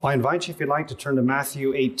I invite you, if you'd like, to turn to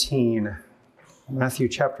Matthew 18. Matthew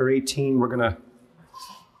chapter 18, we're going to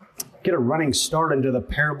get a running start into the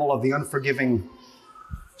parable of the unforgiving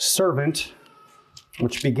servant,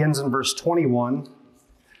 which begins in verse 21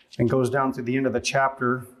 and goes down through the end of the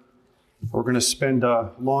chapter. We're going to spend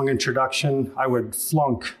a long introduction. I would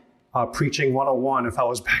flunk preaching 101 if I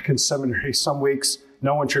was back in seminary. Some weeks,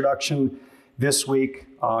 no introduction. This week,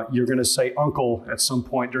 you're going to say uncle at some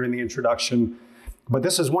point during the introduction. But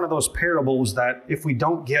this is one of those parables that if we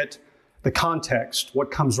don't get the context, what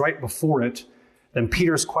comes right before it, then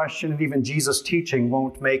Peter's question and even Jesus' teaching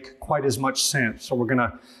won't make quite as much sense. So we're going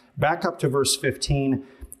to back up to verse 15,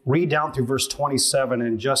 read down through verse 27,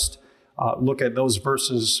 and just look at those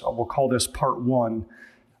verses. We'll call this part one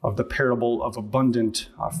of the parable of abundant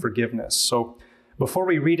forgiveness. So before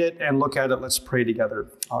we read it and look at it, let's pray together.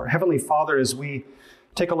 Our Heavenly Father, as we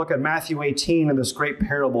take a look at Matthew 18 and this great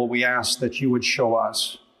parable, we ask that you would show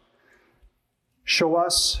us. Show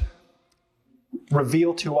us,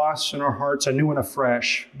 reveal to us in our hearts anew and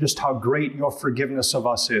afresh just how great your forgiveness of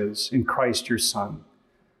us is in Christ your Son.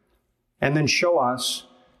 And then show us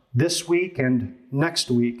this week and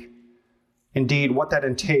next week, indeed, what that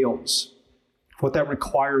entails, what that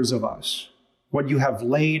requires of us, what you have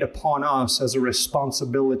laid upon us as a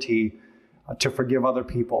responsibility to forgive other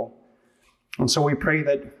people. And so we pray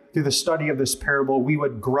that through the study of this parable, we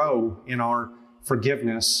would grow in our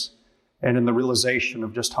forgiveness and in the realization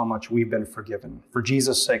of just how much we've been forgiven. For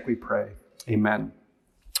Jesus' sake, we pray. Amen.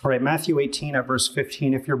 All right, Matthew 18 at verse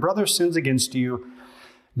 15. If your brother sins against you,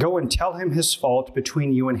 go and tell him his fault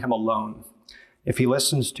between you and him alone. If he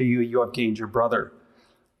listens to you, you have gained your brother.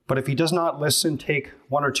 But if he does not listen, take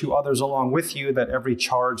one or two others along with you, that every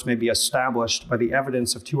charge may be established by the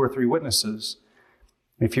evidence of 2 or 3 witnesses.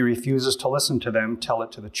 If he refuses to listen to them, tell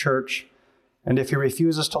it to the church. And if he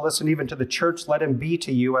refuses to listen even to the church, let him be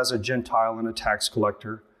to you as a Gentile and a tax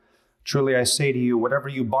collector. Truly I say to you, whatever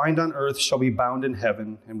you bind on earth shall be bound in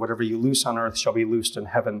heaven, and whatever you loose on earth shall be loosed in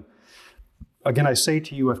heaven. Again, I say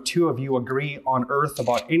to you, if 2 of you agree on earth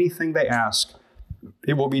about anything they ask,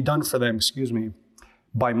 it will be done for them,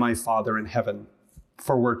 by my Father in heaven.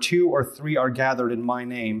 For where 2 or 3 are gathered in my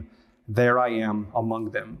name, there I am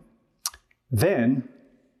among them. Then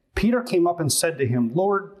Peter came up and said to him,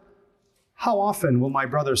 Lord, how often will my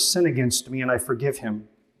brother sin against me and I forgive him?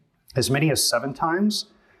 As many as 7 times?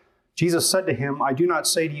 Jesus said to him, I do not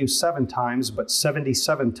say to you 7 times, but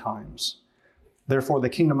 77 times. Therefore the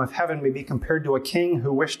kingdom of heaven may be compared to a king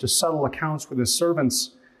who wished to settle accounts with his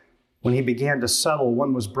servants. When he began to settle,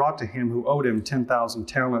 one was brought to him who owed him 10,000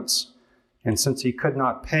 talents. And since he could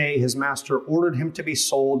not pay, his master ordered him to be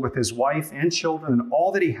sold with his wife and children and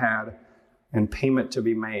all that he had, and payment to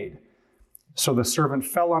be made. So the servant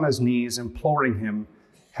fell on his knees, imploring him,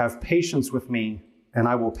 have patience with me, and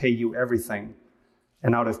I will pay you everything.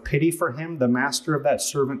 And out of pity for him, the master of that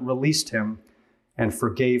servant released him and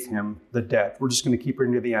forgave him the debt. We're just going to keep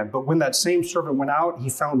reading to the end. But when that same servant went out, he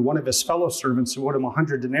found one of his fellow servants who owed him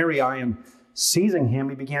 100 denarii, and seizing him,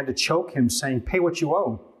 he began to choke him, saying, pay what you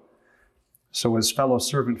owe. So his fellow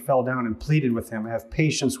servant fell down and pleaded with him, have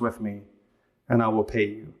patience with me, and I will pay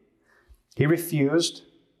you. He refused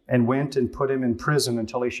and went and put him in prison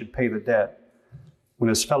until he should pay the debt. When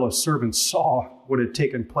his fellow servants saw what had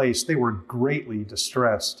taken place, they were greatly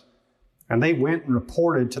distressed. And they went and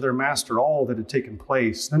reported to their master all that had taken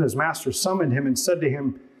place. Then his master summoned him and said to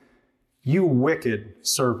him, you wicked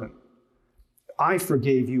servant, I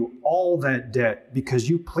forgave you all that debt because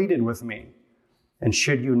you pleaded with me. And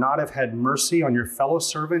should you not have had mercy on your fellow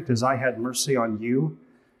servant as I had mercy on you?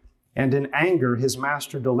 And in anger, his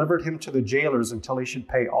master delivered him to the jailers until he should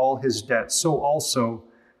pay all his debt. So also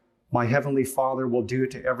my heavenly Father will do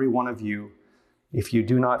to every one of you if you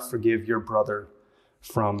do not forgive your brother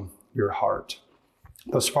from your heart.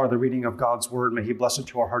 Thus far, the reading of God's word. May he bless it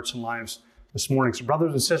to our hearts and lives this morning. So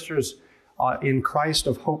brothers and sisters in Christ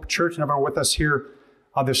of Hope Church, and everyone with us here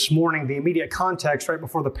this morning, the immediate context right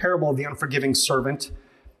before the parable of the unforgiving servant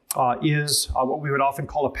is what we would often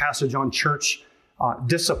call a passage on church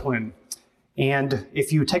discipline. And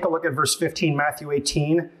if you take a look at verse 15, Matthew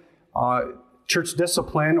 18, church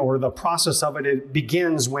discipline, or the process of it, it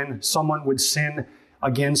begins when someone would sin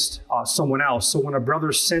against someone else. So when a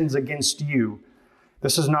brother sins against you,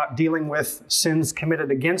 this is not dealing with sins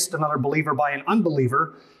committed against another believer by an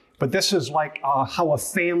unbeliever, but this is like how a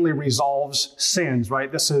family resolves sins,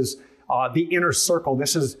 right? This is the inner circle.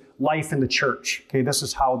 This is life in the church. Okay, this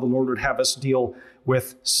is how the Lord would have us deal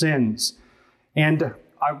with sins. And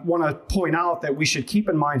I want to point out that we should keep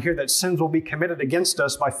in mind here that sins will be committed against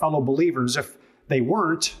us by fellow believers. If they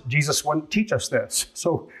weren't, Jesus wouldn't teach us this.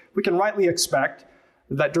 So we can rightly expect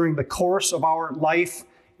that during the course of our life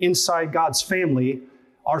inside God's family,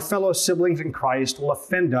 our fellow siblings in Christ will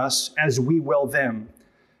offend us as we will them.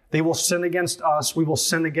 They will sin against us, we will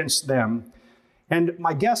sin against them. And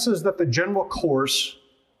my guess is that the general course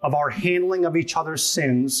of our handling of each other's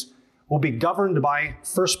sins will be governed by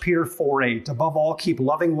 1 Peter 4:8. Above all, keep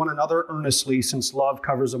loving one another earnestly, since love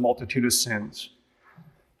covers a multitude of sins.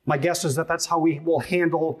 My guess is that that's how we will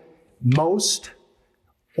handle most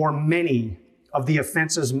or many of the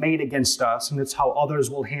offenses made against us, and it's how others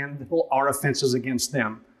will handle our offenses against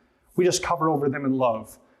them. We just cover over them in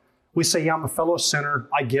love. We say, yeah, I'm a fellow sinner.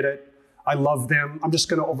 I get it. I love them. I'm just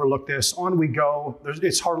going to overlook this. On we go.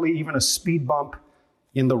 It's hardly even a speed bump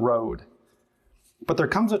in the road. But there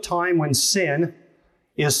comes a time when sin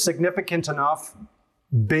is significant enough,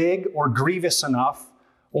 big or grievous enough,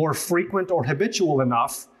 or frequent or habitual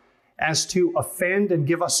enough as to offend and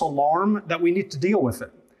give us alarm that we need to deal with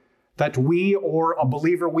it. That we or a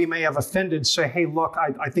believer we may have offended say, hey, look,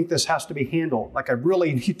 I think this has to be handled. Like, I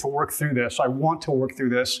really need to work through this. I want to work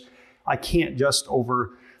through this. I can't just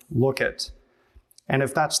overlook it. And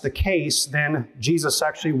if that's the case, then Jesus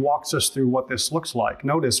actually walks us through what this looks like.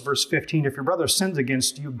 Notice verse 15, if your brother sins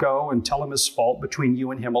against you, go and tell him his fault between you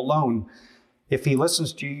and him alone. If he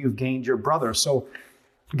listens to you, you've gained your brother. So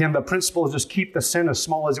again, the principle is just keep the sin as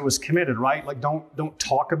small as it was committed, right? Like don't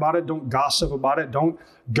talk about it. Don't gossip about it. Don't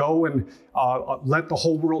go and let the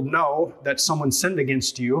whole world know that someone sinned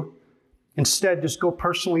against you. Instead, just go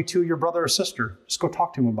personally to your brother or sister. Just go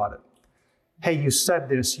talk to him about it. Hey, you said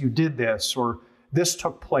this, you did this, or this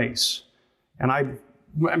took place, and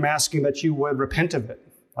I'm asking that you would repent of it.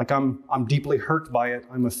 Like I'm deeply hurt by it.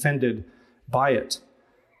 I'm offended by it.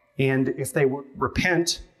 And if they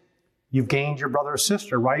repent, you've gained your brother or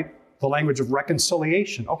sister, right? The language of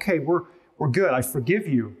reconciliation. Okay, we're good. I forgive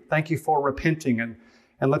you. Thank you for repenting, and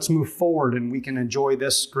let's move forward, and we can enjoy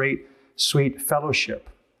this great, sweet fellowship.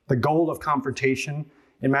 The goal of confrontation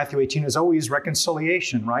in Matthew 18 is always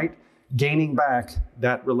reconciliation, right? Gaining back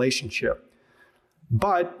that relationship.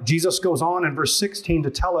 But Jesus goes on in verse 16 to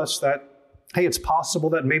tell us that, hey, it's possible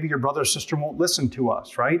that maybe your brother or sister won't listen to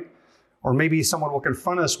us, right? Or maybe someone will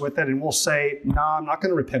confront us with it and we'll say, no, I'm not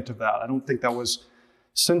going to repent of that. I don't think that was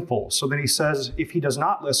sinful. So then he says, if he does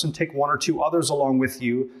not listen, take one or two others along with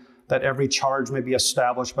you, that every charge may be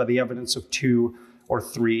established by the evidence of 2 or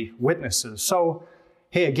 3 witnesses. So,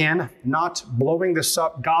 hey, again, not blowing this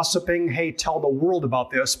up, gossiping, hey, tell the world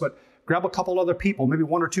about this, but grab a couple other people, maybe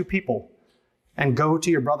 1 or 2 people, and go to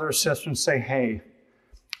your brother or sister and say, hey,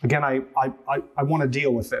 again, I want to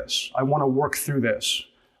deal with this. I want to work through this.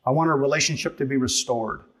 I want our relationship to be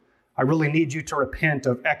restored. I really need you to repent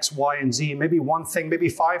of X, Y, and Z, maybe one thing, maybe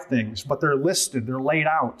 5 things, but they're listed, they're laid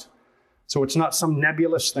out. So it's not some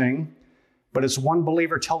nebulous thing, but it's one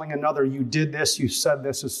believer telling another, you did this, you said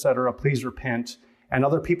this, etc., please repent. And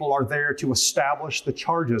other people are there to establish the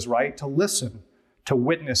charges, right? To listen, to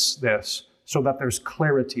witness this, so that there's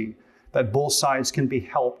clarity, that both sides can be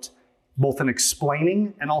helped, both in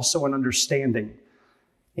explaining and also in understanding.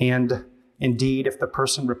 And indeed, if the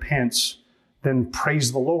person repents, then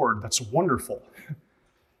praise the Lord. That's wonderful.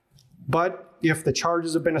 But if the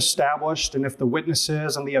charges have been established, and if the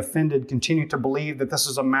witnesses and the offended continue to believe that this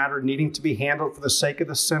is a matter needing to be handled for the sake of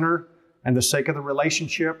the sinner and the sake of the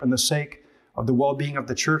relationship and the sake of the well-being of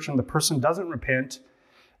the church, and the person doesn't repent,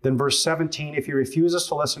 then verse 17, if he refuses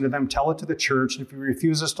to listen to them, tell it to the church. And if he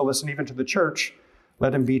refuses to listen even to the church,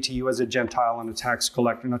 let him be to you as a Gentile and a tax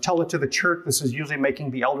collector. Now tell it to the church. This is usually making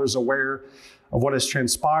the elders aware of what has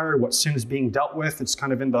transpired, what sin is being dealt with. It's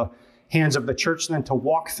kind of in the hands of the church then to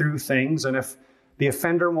walk through things. And if the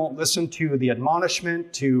offender won't listen to the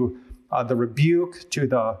admonishment, to the rebuke, to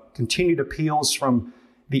the continued appeals from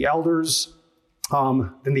the elders,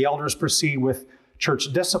 then the elders proceed with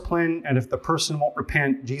church discipline. And if the person won't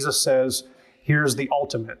repent, Jesus says, here's the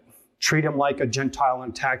ultimate. Treat him like a Gentile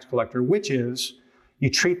and tax collector, which is you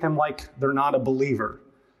treat them like they're not a believer.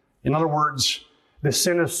 In other words, the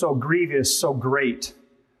sin is so grievous, so great,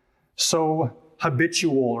 so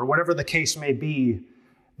habitual, or whatever the case may be,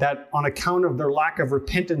 that on account of their lack of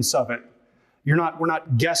repentance of it, we're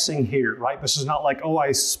not guessing here, right? This is not like, oh,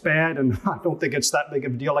 I sped and I don't think it's that big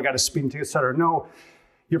of a deal. I got to speed into, et cetera. No,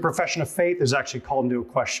 your profession of faith is actually called into a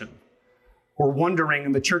question. We're wondering,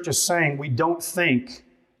 and the church is saying, we don't think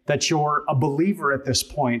that you're a believer at this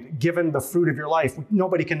point, given the fruit of your life.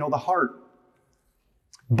 Nobody can know the heart.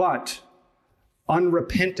 But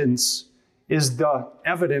unrepentance is the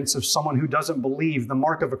evidence of someone who doesn't believe. The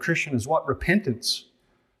mark of a Christian is what? Repentance.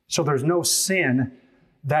 So there's no sin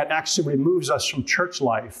that actually removes us from church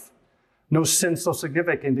life. No sin so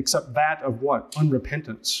significant except that of what?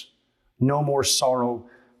 Unrepentance. no more sorrow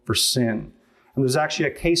for sin. And there's actually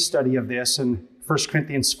a case study of this in 1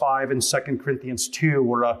 Corinthians 5 and 2 Corinthians 2,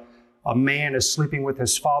 where a man is sleeping with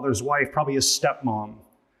his father's wife, probably his stepmom.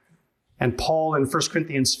 And Paul in 1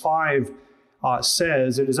 Corinthians 5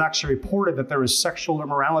 says, it is actually reported that there is sexual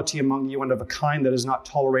immorality among you and of a kind that is not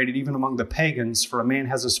tolerated even among the pagans, for a man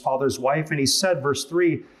has his father's wife. And he said, verse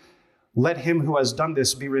 3, let him who has done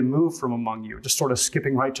this be removed from among you. Just sort of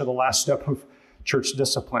skipping right to the last step of church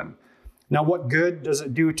discipline. Now, what good does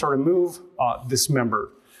it do to remove this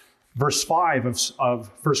member? Verse 5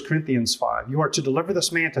 of 1 Corinthians 5, you are to deliver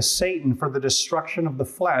this man to Satan for the destruction of the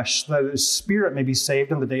flesh, so that his spirit may be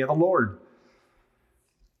saved in the day of the Lord.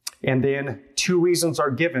 And then 2 reasons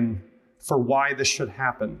are given for why this should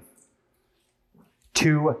happen.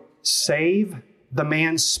 To save the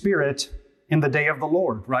man's spirit in the day of the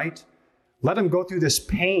Lord, right? Let him go through this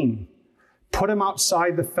pain. Put him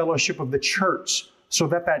outside the fellowship of the church so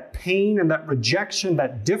that that pain and that rejection,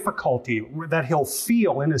 that difficulty that he'll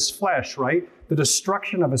feel in his flesh, right? The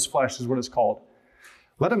destruction of his flesh is what it's called.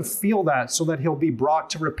 Let him feel that so that he'll be brought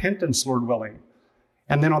to repentance, Lord willing.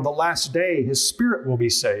 And then on the last day, his spirit will be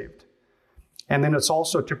saved. And then it's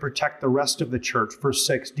also to protect the rest of the church. Verse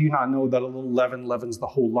 6, do you not know that a little leaven leavens the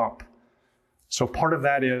whole lump? So part of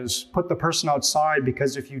that is put the person outside,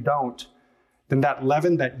 because if you don't, then that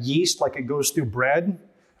leaven, that yeast, like it goes through bread,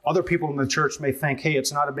 other people in the church may think, hey,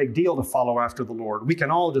 it's not a big deal to follow after the Lord. We can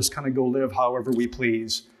all just kind of go live however we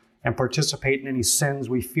please and participate in any sins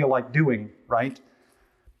we feel like doing, right?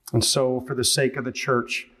 And so for the sake of the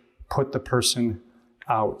church, put the person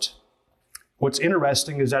out. What's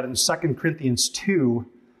interesting is that in 2 Corinthians 2,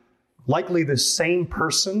 likely the same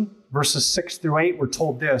person, verses 6 through 8, we're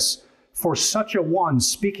told this, for such a one,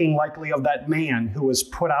 speaking likely of that man who was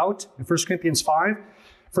put out in 1 Corinthians 5,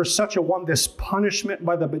 for such a one, this punishment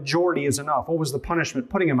by the majority is enough. What was the punishment?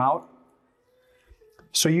 Putting him out.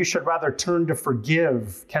 So you should rather turn to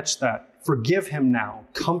forgive. Catch that. Forgive him now.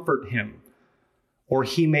 Comfort him, or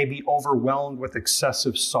he may be overwhelmed with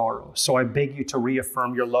excessive sorrow. So I beg you to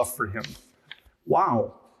reaffirm your love for him.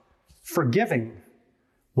 Wow. Forgiving.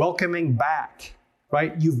 Welcoming back.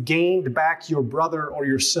 Right? You've gained back your brother or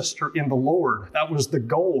your sister in the Lord. That was the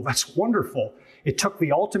goal. That's wonderful. It took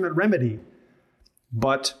the ultimate remedy,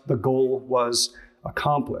 but the goal was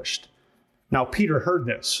accomplished. Now, Peter heard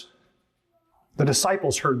this. The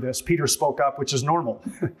disciples heard this. Peter spoke up, which is normal.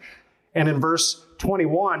 And in verse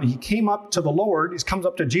 21, he came up to the Lord. He comes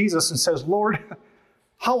up to Jesus and says, Lord,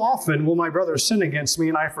 how often will my brother sin against me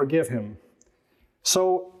and I forgive him?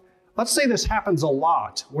 So let's say this happens a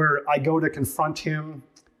lot, where I go to confront him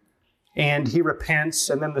and he repents,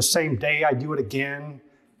 and then the same day I do it again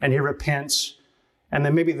and he repents. And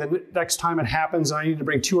then maybe the next time it happens, I need to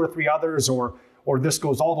bring 2 or 3 others, or this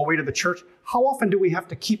goes all the way to the church. How often do we have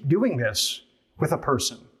to keep doing this with a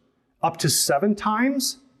person? Up to 7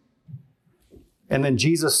 times? And then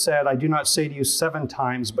Jesus said, I do not say to you 7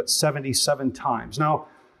 times, but 77 times. Now,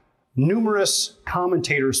 numerous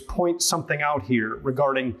commentators point something out here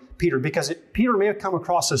regarding Peter, because Peter may have come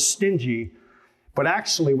across as stingy, but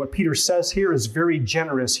actually what Peter says here is very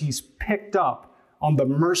generous. He's picked up on the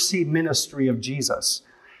mercy ministry of Jesus.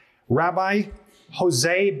 Rabbi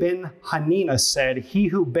Jose ben Hanina said, he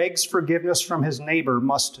who begs forgiveness from his neighbor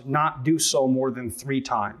must not do so more than 3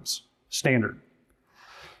 times. Standard.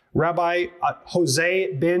 Rabbi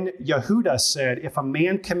Jose ben Yehuda said, if a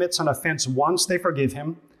man commits an offense once, they forgive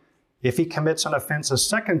him. If he commits an offense a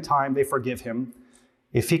 2nd time, they forgive him.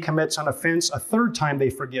 If he commits an offense a 3rd time, they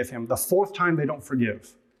forgive him. The 4th time, they don't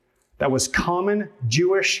forgive. That was common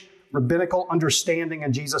Jewish rabbinical understanding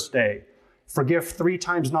in Jesus' day. Forgive 3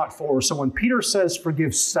 times, not 4. So when Peter says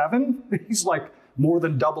forgive 7, he's like more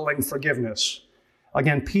than doubling forgiveness.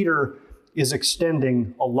 Again, Peter is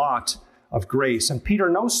extending a lot of grace. And Peter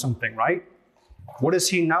knows something, right? What does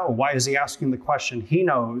he know? Why is he asking the question? He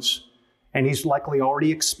knows, and he's likely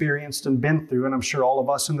already experienced and been through, and I'm sure all of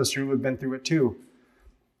us in this room have been through it too,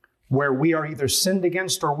 where we are either sinned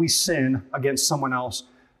against or we sin against someone else,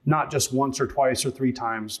 not just once or twice or 3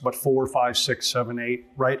 times, but 4, 5, 6, 7, 8,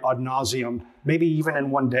 right? Ad nauseum, maybe even in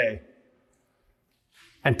one day.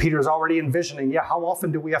 And Peter's already envisioning, how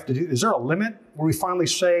often do we have to do? Is there a limit where we finally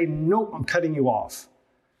say, nope, I'm cutting you off?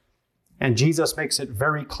 And Jesus makes it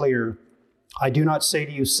very clear, I do not say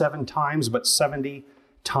to you 7 times, but 70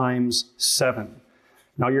 times 7.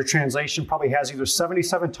 Now your translation probably has either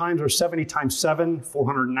 77 times or 70 times 7,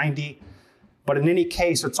 490. But in any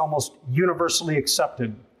case, it's almost universally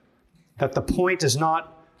accepted that the point is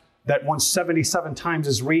not that once 77 times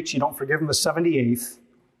is reached, you don't forgive him the 78th,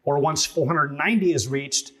 or once 490 is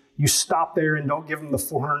reached, you stop there and don't give him the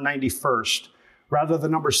 491st. Rather, the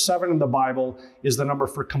number 7 in the Bible is the number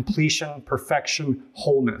for completion, perfection,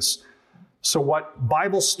 wholeness. So what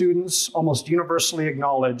Bible students almost universally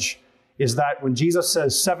acknowledge is that when Jesus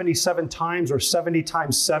says 77 times or 70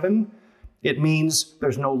 times 7, it means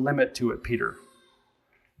there's no limit to it, Peter.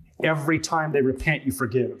 Every time they repent, you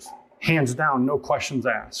forgive. Hands down, no questions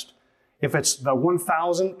asked. If it's the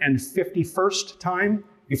 1051st time,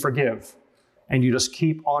 you forgive. And you just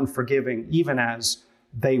keep on forgiving, even as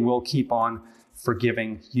they will keep on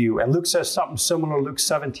forgiving you. And Luke says something similar, Luke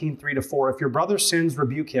 17, 3-4. If your brother sins,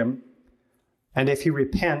 rebuke him. And if he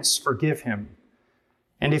repents, forgive him.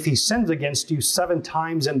 And if he sins against you 7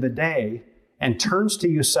 times in the day and turns to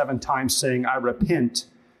you 7 times saying, I repent,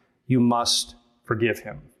 you must forgive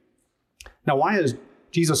him. Now, why is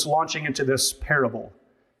Jesus launching into this parable?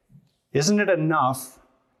 Isn't it enough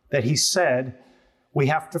that he said we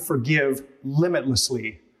have to forgive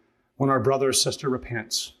limitlessly when our brother or sister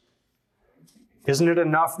repents? Isn't it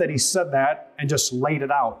enough that he said that and just laid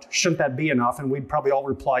it out? Shouldn't that be enough? And we'd probably all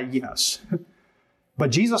reply yes. But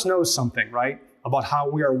Jesus knows something, right, about how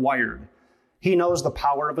we are wired. He knows the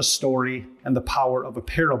power of a story and the power of a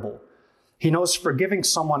parable. He knows forgiving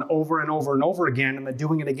someone over and over and over again and then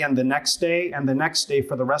doing it again the next day and the next day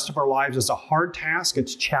for the rest of our lives is a hard task.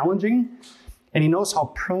 It's challenging. And he knows how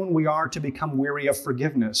prone we are to become weary of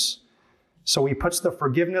forgiveness. So he puts the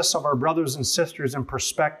forgiveness of our brothers and sisters in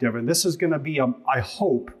perspective. And this is going to be, I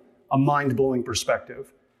hope, a mind-blowing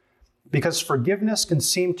perspective. Because forgiveness can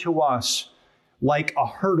seem to us like a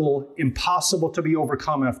hurdle impossible to be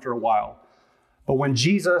overcome after a while. But when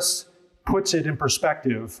Jesus puts it in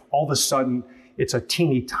perspective, all of a sudden, it's a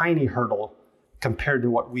teeny tiny hurdle compared to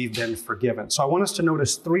what we've been forgiven. So I want us to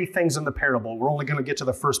notice 3 things in the parable. We're only going to get to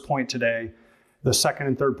the first point today, the second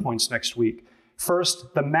and third points next week.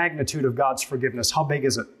 First, the magnitude of God's forgiveness. How big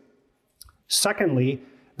is it? Secondly,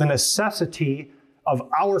 the necessity of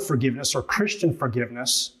our forgiveness or Christian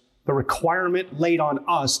forgiveness, the requirement laid on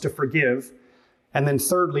us to forgive. And then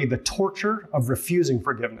thirdly, the torture of refusing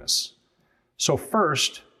forgiveness. So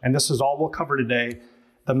first, and this is all we'll cover today,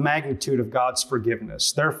 the magnitude of God's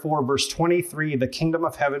forgiveness. Therefore, verse 23, the kingdom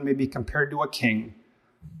of heaven may be compared to a king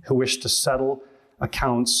who wished to settle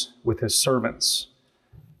accounts with his servants.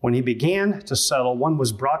 When he began to settle, one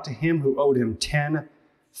was brought to him who owed him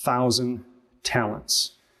 10,000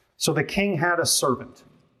 talents. So the king had a servant.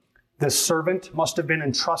 This servant must have been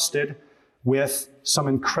entrusted with some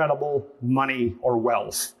incredible money or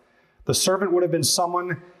wealth. The servant would have been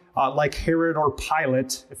someone like Herod or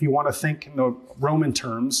Pilate, if you want to think in the Roman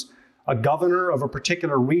terms, a governor of a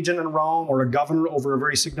particular region in Rome or a governor over a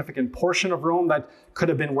very significant portion of Rome. That could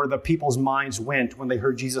have been where the people's minds went when they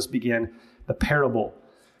heard Jesus begin the parable.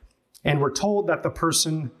 And we're told that the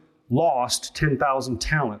person lost 10,000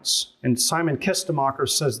 talents. And Simon Kistemacher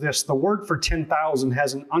says this, the word for 10,000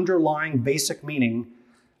 has an underlying basic meaning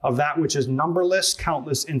of that which is numberless,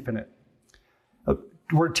 countless, infinite. The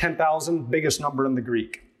word 10,000, biggest number in the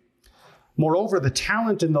Greek. Moreover, the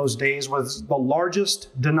talent in those days was the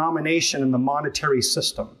largest denomination in the monetary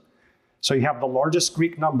system. So you have the largest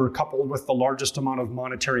Greek number coupled with the largest amount of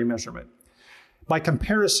monetary measurement. By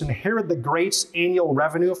comparison, Herod the Great's annual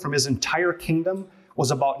revenue from his entire kingdom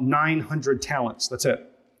was about 900 talents. That's it.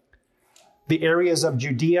 The areas of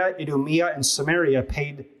Judea, Idumea, and Samaria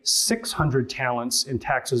paid 600 talents in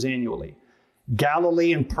taxes annually.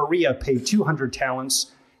 Galilee and Perea paid 200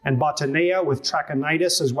 talents, and Botania with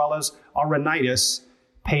Trachonitis as well as Auranitis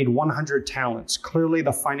paid 100 talents. Clearly,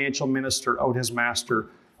 the financial minister owed his master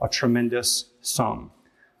a tremendous sum.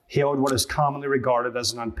 He owed what is commonly regarded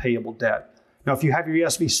as an unpayable debt. Now, if you have your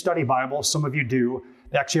ESV study Bible, some of you do,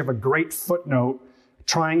 they actually have a great footnote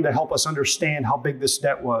trying to help us understand how big this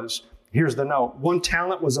debt was. Here's the note. 1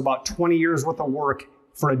 talent was about 20 years worth of work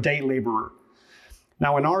for a day laborer.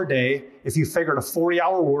 Now, in our day, if you figured a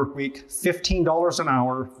 40-hour work week, $15 an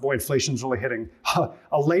hour, boy, inflation's really hitting,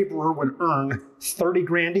 a laborer would earn 30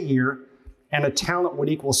 grand a year, and a talent would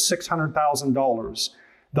equal $600,000.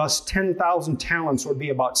 Thus, 10,000 talents would be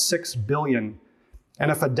about $6 billion. And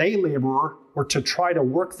if a day laborer were to try to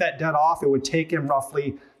work that debt off, it would take him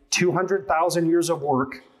roughly 200,000 years of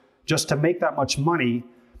work just to make that much money,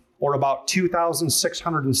 or about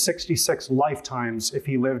 2,666 lifetimes if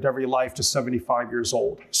he lived every life to 75 years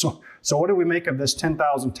old. So what do we make of this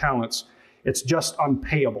 10,000 talents? It's just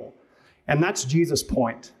unpayable. And that's Jesus'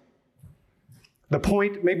 point. The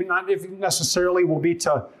point, maybe not necessarily, will be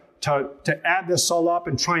to add this all up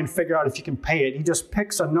and try and figure out if you can pay it. He just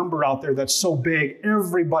picks a number out there that's so big,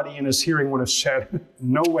 everybody in his hearing would have said,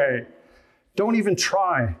 no way. Don't even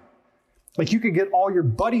try. Like, you could get all your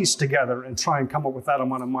buddies together and try and come up with that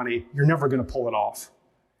amount of money. You're never going to pull it off.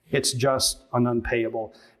 It's just an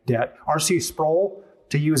unpayable debt. R.C. Sproul,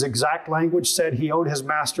 to use exact language, said he owed his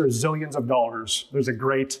master zillions of dollars. There's a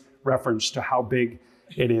great reference to how big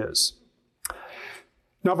it is.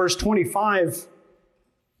 Now, verse 25,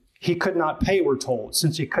 he could not pay, we're told.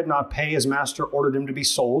 Since he could not pay, his master ordered him to be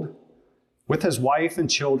sold with his wife and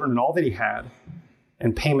children and all that he had,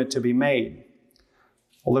 and payment to be made.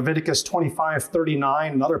 Leviticus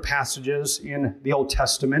 25:39 and other passages in the Old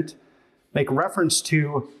Testament make reference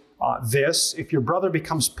to this. If your brother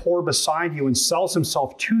becomes poor beside you and sells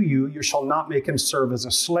himself to you, you shall not make him serve as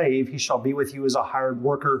a slave. He shall be with you as a hired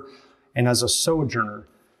worker and as a sojourner.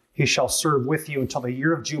 He shall serve with you until the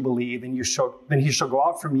year of Jubilee. Then he shall go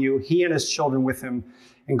out from you, he and his children with him,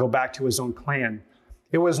 and go back to his own clan.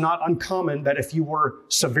 It was not uncommon that if you were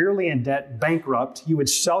severely in debt, bankrupt, you would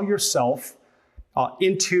sell yourself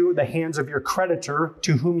into the hands of your creditor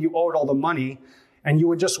to whom you owed all the money, and you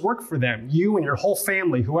would just work for them, you and your whole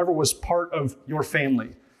family, whoever was part of your family.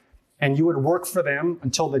 And you would work for them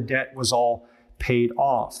until the debt was all paid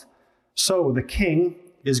off. So the king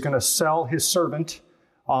is going to sell his servant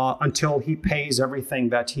until he pays everything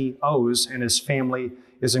that he owes, and his family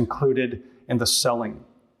is included in the selling.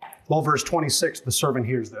 Well, verse 26, the servant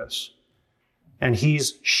hears this, and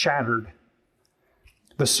he's shattered.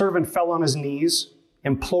 The servant fell on his knees,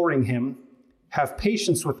 imploring him, "Have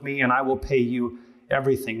patience with me, and I will pay you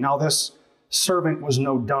everything." Now, this servant was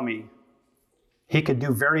no dummy. He could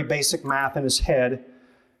do very basic math in his head,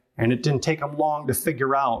 and it didn't take him long to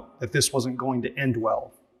figure out that this wasn't going to end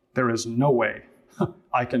well. There is no way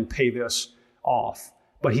I can pay this off.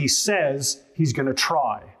 But he says he's going to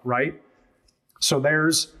try, right? So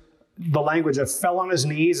there's the language of fell on his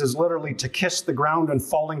knees is literally to kiss the ground and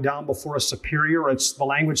falling down before a superior. It's the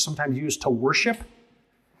language sometimes used to worship.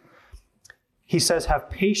 He says, "Have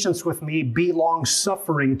patience with me, be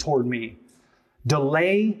long-suffering toward me.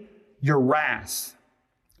 Delay your wrath.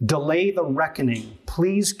 Delay the reckoning.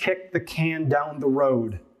 Please kick the can down the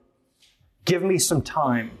road. Give me some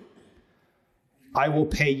time. I will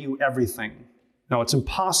pay you everything." Now, it's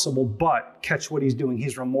impossible, but catch what he's doing.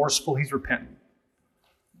 He's remorseful, he's repentant.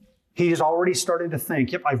 He is already starting to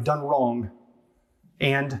think, yep, I've done wrong,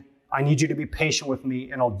 and I need you to be patient with me,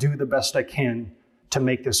 and I'll do the best I can to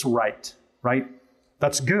make this right?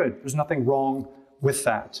 That's good. There's nothing wrong with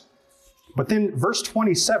that. But then verse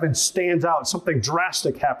 27 stands out. Something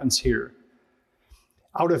drastic happens here.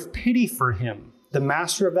 Out of pity for him, the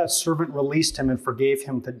master of that servant released him and forgave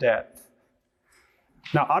him the debt.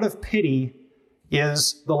 Now, out of pity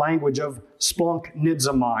is the language of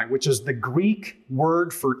splanchnizomai, which is the Greek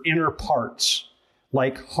word for inner parts,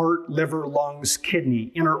 like heart, liver, lungs,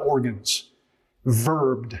 kidney, inner organs,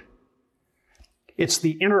 verbed. It's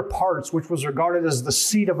the inner parts, which was regarded as the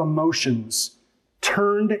seat of emotions,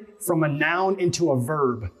 turned from a noun into a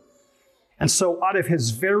verb. And so out of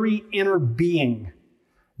his very inner being,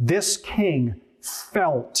 this king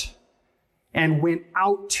felt and went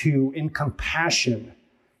out to in compassion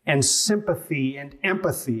and sympathy and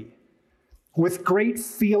empathy. With great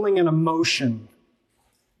feeling and emotion,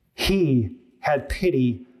 he had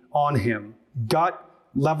pity on him.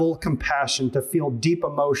 Gut-level compassion to feel deep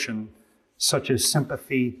emotion, such as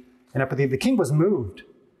sympathy and empathy. The king was moved.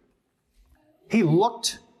 He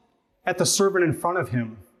looked at the servant in front of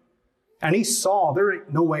him, and he saw there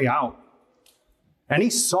ain't no way out. And he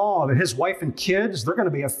saw that his wife and kids, they're going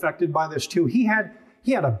to be affected by this too. He had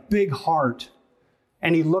a big heart.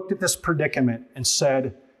 And he looked at this predicament and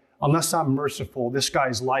said, unless I'm merciful, this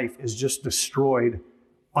guy's life is just destroyed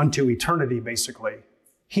unto eternity, basically.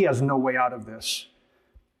 He has no way out of this.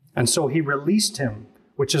 And so he released him,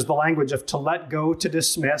 which is the language of to let go, to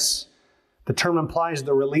dismiss. The term implies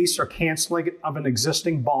the release or canceling of an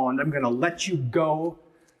existing bond. I'm going to let you go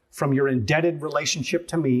from your indebted relationship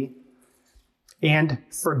to me, and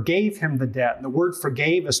forgave him the debt. And the word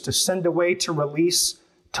forgave is to send away, to release,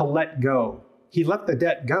 to let go. He let the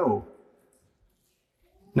debt go.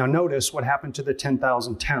 Now notice what happened to the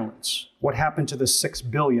 10,000 talents. What happened to the 6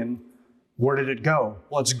 billion? Where did it go?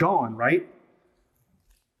 Well, it's gone, right?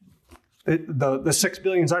 The 6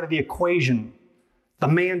 billion's out of the equation. The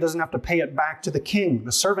man doesn't have to pay it back to the king.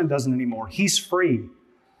 The servant doesn't anymore. He's free.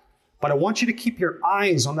 But I want you to keep your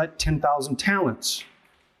eyes on that 10,000 talents,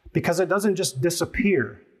 because it doesn't just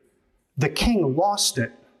disappear. The king lost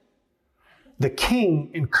it. The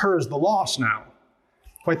king incurs the loss now.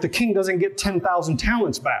 Right? The king doesn't get 10,000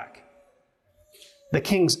 talents back. The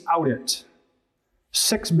king's out it.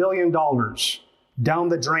 $6 billion down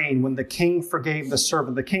the drain when the king forgave the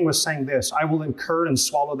servant. The king was saying this, I will incur and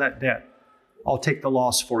swallow that debt. I'll take the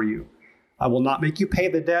loss for you. I will not make you pay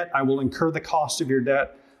the debt. I will incur the cost of your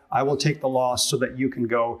debt. I will take the loss so that you can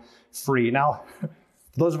go free. Now, for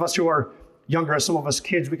those of us who are younger, some of us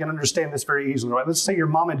kids, we can understand this very easily, right? Let's say your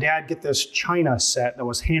mom and dad get this china set that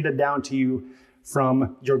was handed down to you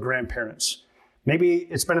from your grandparents. Maybe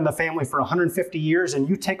it's been in the family for 150 years, and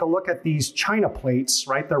you take a look at these china plates,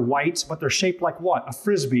 right? They're white, but they're shaped like what? A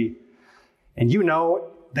Frisbee. And you know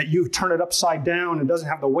that you turn it upside down. It doesn't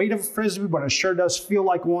have the weight of a Frisbee, but it sure does feel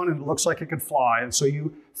like one, and it looks like it could fly. And so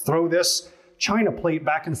you throw this china plate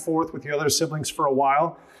back and forth with your other siblings for a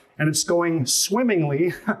while, and it's going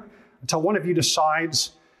swimmingly until one of you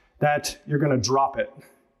decides that you're going to drop it.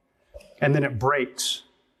 And then it breaks.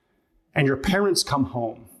 And your parents come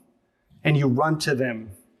home, and you run to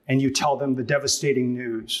them, and you tell them the devastating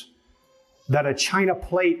news that a china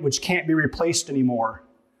plate, which can't be replaced anymore,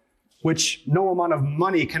 which no amount of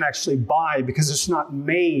money can actually buy because it's not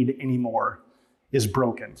made anymore, is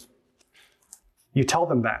broken. You tell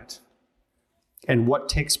them that. And what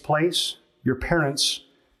takes place? Your parents,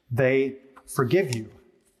 they forgive you.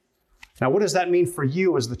 Now, what does that mean for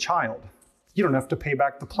you as the child? You don't have to pay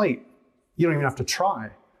back the plate. You don't even have to try.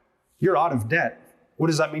 You're out of debt. What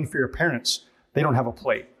does that mean for your parents? They don't have a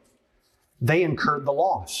plate. They incurred the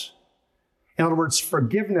loss. In other words,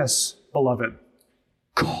 forgiveness, beloved,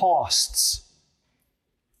 costs.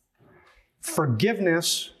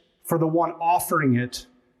 Forgiveness for the one offering it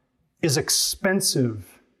is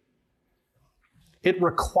expensive. It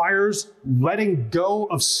requires letting go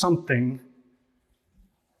of something,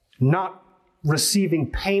 not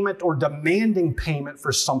receiving payment or demanding payment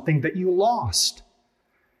for something that you lost.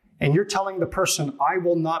 And you're telling the person, I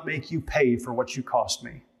will not make you pay for what you cost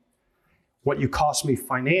me. What you cost me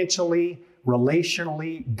financially,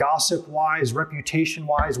 relationally, gossip-wise,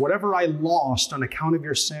 reputation-wise, whatever I lost on account of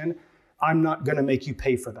your sin, I'm not going to make you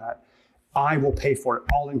pay for that. I will pay for it.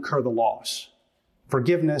 I'll incur the loss.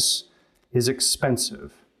 Forgiveness is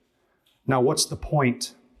expensive. Now, what's the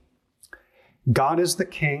point? God is the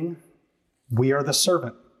king. We are the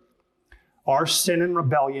servant. Our sin and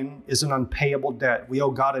rebellion is an unpayable debt. We owe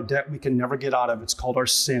God a debt we can never get out of. It's called our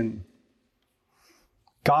sin.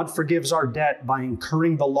 God forgives our debt by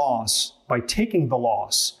incurring the loss, by taking the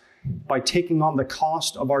loss, by taking on the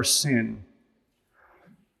cost of our sin.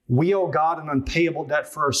 We owe God an unpayable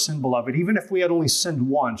debt for our sin, beloved. Even if we had only sinned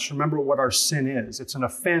once, remember what our sin is. It's an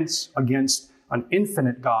offense against an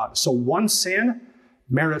infinite God. So one sin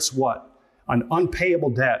merits what? An unpayable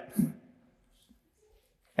debt.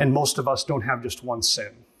 And most of us don't have just one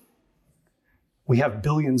sin. We have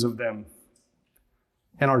billions of them.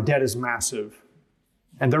 And our debt is massive.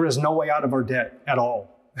 And there is no way out of our debt at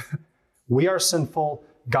all. We are sinful.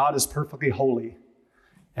 God is perfectly holy.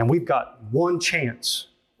 And we've got one chance.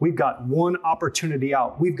 We've got one opportunity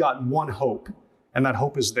out. We've got one hope. And that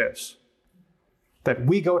hope is this: that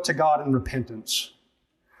we go to God in repentance.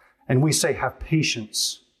 And we say, have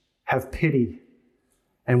patience, have pity.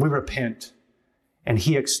 And we repent. And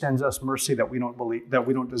he extends us mercy that we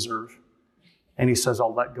don't deserve. And he says,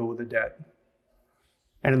 I'll let go of the debt.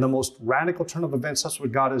 And in the most radical turn of events, that's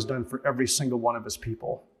what God has done for every single one of his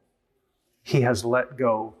people. He has let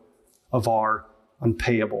go of our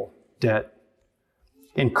unpayable debt.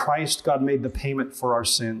 In Christ, God made the payment for our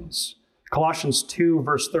sins. Colossians 2,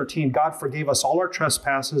 verse 13, God forgave us all our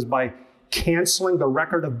trespasses by canceling the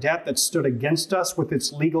record of debt that stood against us with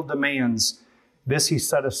its legal demands. This he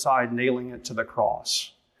set aside, nailing it to the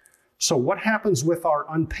cross. So what happens with our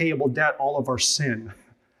unpayable debt, all of our sin?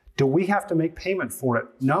 Do we have to make payment for it?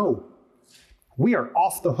 No. We are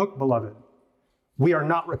off the hook, beloved. We are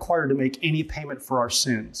not required to make any payment for our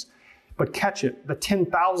sins. But catch it, the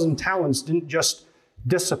 10,000 talents didn't just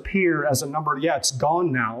disappear as a number. Yeah, it's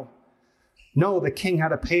gone now. No, the king had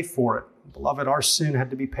to pay for it. Beloved, our sin had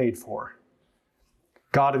to be paid for.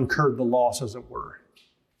 God incurred the loss, as it were.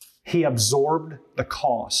 He absorbed the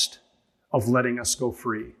cost of letting us go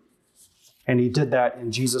free. And he did that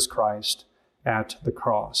in Jesus Christ at the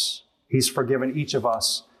cross. He's forgiven each of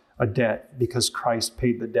us a debt because Christ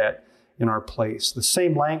paid the debt in our place. The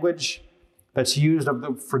same language that's used of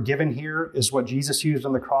the forgiven here is what Jesus used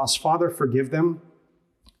on the cross. Father, forgive them.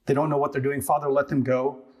 They don't know what they're doing. Father, let them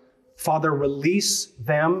go. Father, release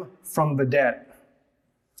them from the debt.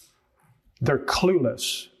 They're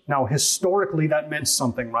clueless. Now, historically, that meant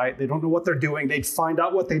something, right? They don't know what they're doing. They'd find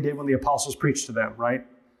out what they did when the apostles preached to them, right?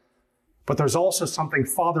 But there's also something,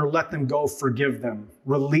 Father, let them go, forgive them,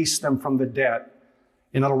 release them from the debt.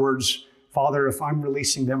 In other words, Father, if I'm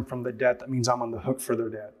releasing them from the debt, that means I'm on the hook for their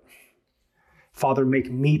debt. Father,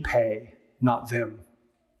 make me pay, not them,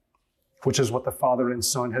 which is what the Father and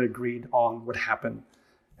Son had agreed on would happen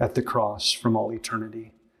at the cross from all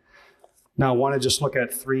eternity. Now, I want to just look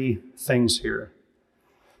at three things here.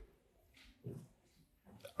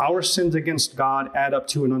 Our sins against God add up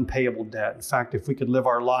to an unpayable debt. In fact, if we could live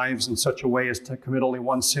our lives in such a way as to commit only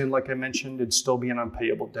one sin, like I mentioned, it'd still be an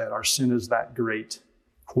unpayable debt. Our sin is that great.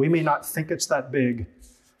 We may not think it's that big,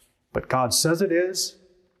 but God says it is,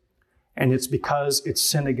 and it's because it's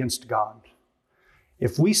sin against God.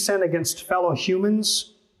 If we sin against fellow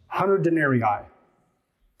humans, 100 denarii.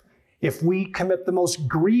 If we commit the most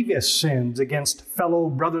grievous sins against fellow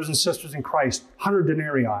brothers and sisters in Christ, 100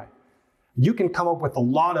 denarii. You can come up with a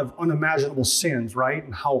lot of unimaginable sins, right?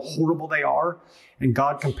 And how horrible they are. And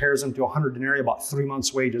God compares them to 100 denarii, about 3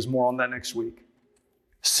 months' wages. More on that next week.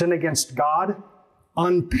 Sin against God,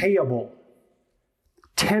 unpayable.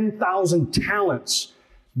 10,000 talents.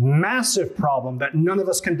 Massive problem that none of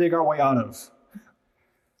us can dig our way out of.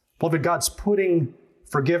 Beloved, God's putting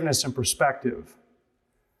forgiveness in perspective.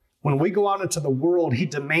 When we go out into the world, He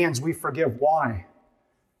demands we forgive. Why?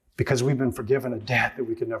 Because we've been forgiven a debt that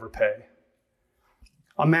we could never pay.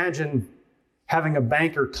 Imagine having a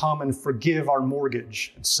banker come and forgive our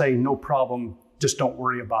mortgage and say, no problem, just don't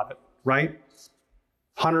worry about it, right?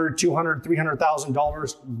 $100,000, $200,000,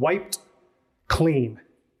 $300,000 wiped clean.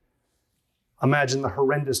 Imagine the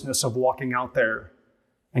horrendousness of walking out there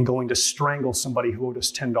and going to strangle somebody who owed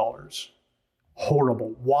us $10.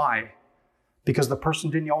 Horrible. Why? Because the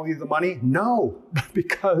person didn't owe you the money? No,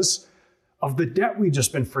 because of the debt we've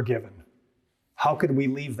just been forgiven. How could we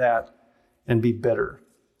leave that and be bitter?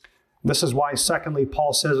 This is why, secondly,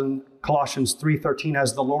 Paul says in Colossians 3:13,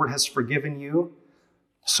 as the Lord has forgiven you,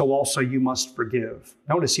 so also you must forgive.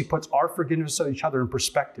 Notice he puts our forgiveness of each other in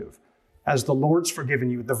perspective. As the Lord's forgiven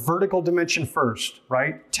you, the vertical dimension first,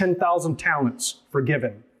 right? 10,000 talents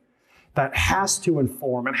forgiven. That has to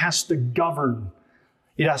inform, it has to govern.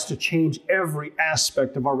 It has to change every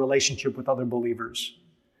aspect of our relationship with other believers.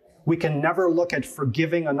 We can never look at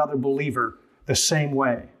forgiving another believer the same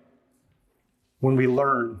way when we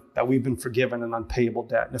learn that we've been forgiven an unpayable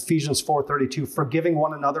debt. In Ephesians 4:32, forgiving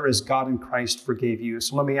one another as God in Christ forgave you.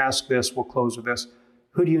 So let me ask this, we'll close with this.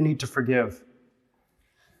 Who do you need to forgive?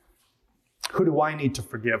 Who do I need to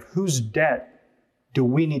forgive? Whose debt do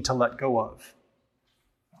we need to let go of?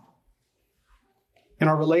 In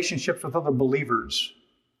our relationships with other believers,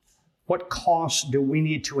 what costs do we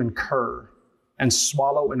need to incur and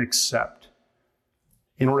swallow and accept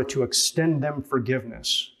in order to extend them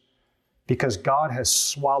forgiveness? Because God has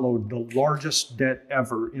swallowed the largest debt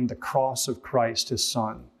ever in the cross of Christ, His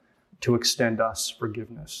Son, to extend us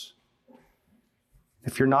forgiveness.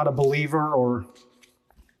 If you're not a believer, or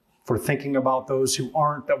if we're thinking about those who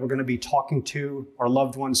aren't that we're going to be talking to, our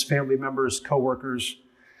loved ones, family members, coworkers,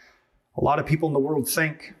 a lot of people in the world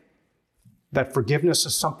think that forgiveness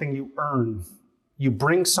is something you earn. You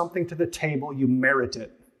bring something to the table, you merit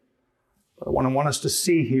it. But what I want us to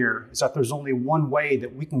see here is that there's only one way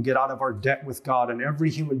that we can get out of our debt with God, and every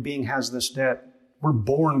human being has this debt. We're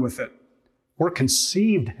born with it. We're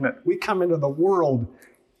conceived in it. We come into the world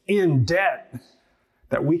in debt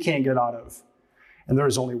that we can't get out of. And there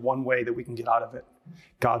is only one way that we can get out of it: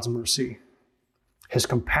 God's mercy, His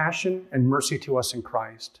compassion and mercy to us in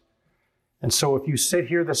Christ. And so if you sit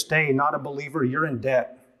here this day, not a believer, you're in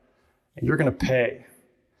debt, and you're going to pay.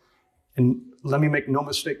 And let me make no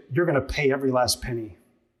mistake, you're going to pay every last penny.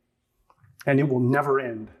 And it will never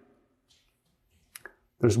end.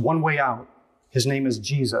 There's one way out. His name is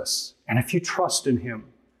Jesus. And if you trust in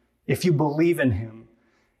Him, if you believe in Him,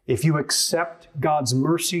 if you accept God's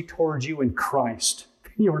mercy towards you in Christ,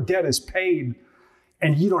 your debt is paid,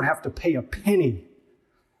 and you don't have to pay a penny.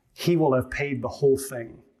 He will have paid the whole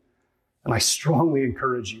thing. And I strongly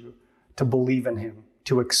encourage you to believe in Him,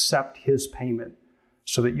 to accept His payment,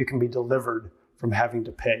 so that you can be delivered from having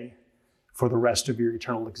to pay for the rest of your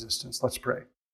eternal existence. Let's pray.